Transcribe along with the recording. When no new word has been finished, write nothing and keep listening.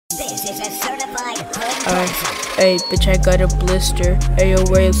This is a certified Hey, bitch, I got a blister. Ayo,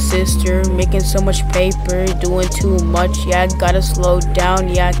 where your sister? Making so much paper, doing too much. Yeah, I gotta slow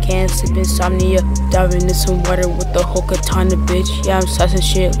down. Yeah, I can't sleep, insomnia. Diving in some water with the whole katana, bitch. Yeah, I'm slicing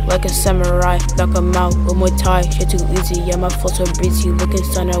shit like a samurai. Knock 'em out with my tie. Shit too easy. Yeah, my flow so breezy. Looking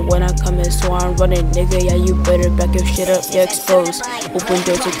stunner when I come in, so I'm running, nigga. Yeah, you better back your shit up. Yeah, exposed. Open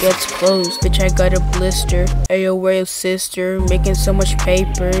doors, it gets closed. Bitch, I got a blister. Ayo, where your sister? Making so much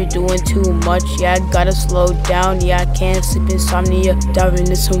paper, doing too much. Yeah, I gotta slow down. Yeah, I can't sleep, insomnia. Diving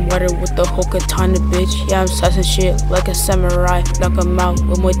in some water with the whole katana, bitch. Yeah, I'm slicing shit like a samurai. Knock 'em out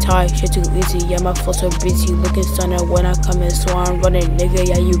with my tie. Shit too easy. Yeah, my flow so breezy. Looking stunner when I come in, so I'm running, nigga.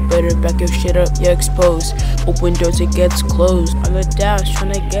 Yeah, you better back your shit up. Yeah, exposed. Open doors, it gets closed. On the dash,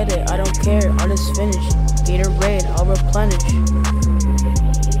 tryna get it. I don't care. All is finished. Gatorade, I'll replenish.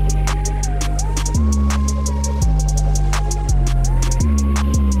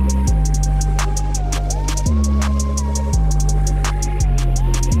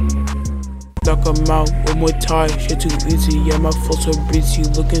 Knock 'em out with my tie, shit too easy. Yeah, my flow so breezy.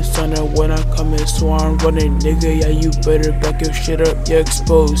 Looking stunner when I come in, so I'm running, nigga. Yeah, you better back your shit up. Yeah,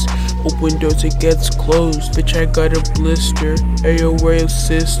 exposed. Open doors, it gets closed. Bitch, I got a blister. Ayo, where your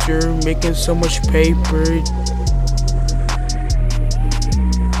sister? Making so much paper.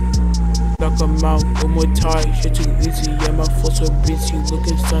 Knock 'em out with my tie, shit too easy. Yeah, my flow so breezy.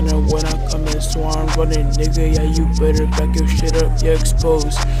 Looking stunner when I come in, so I'm running, nigga. Yeah, you better back your shit up. Yeah,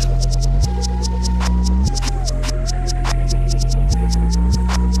 exposed.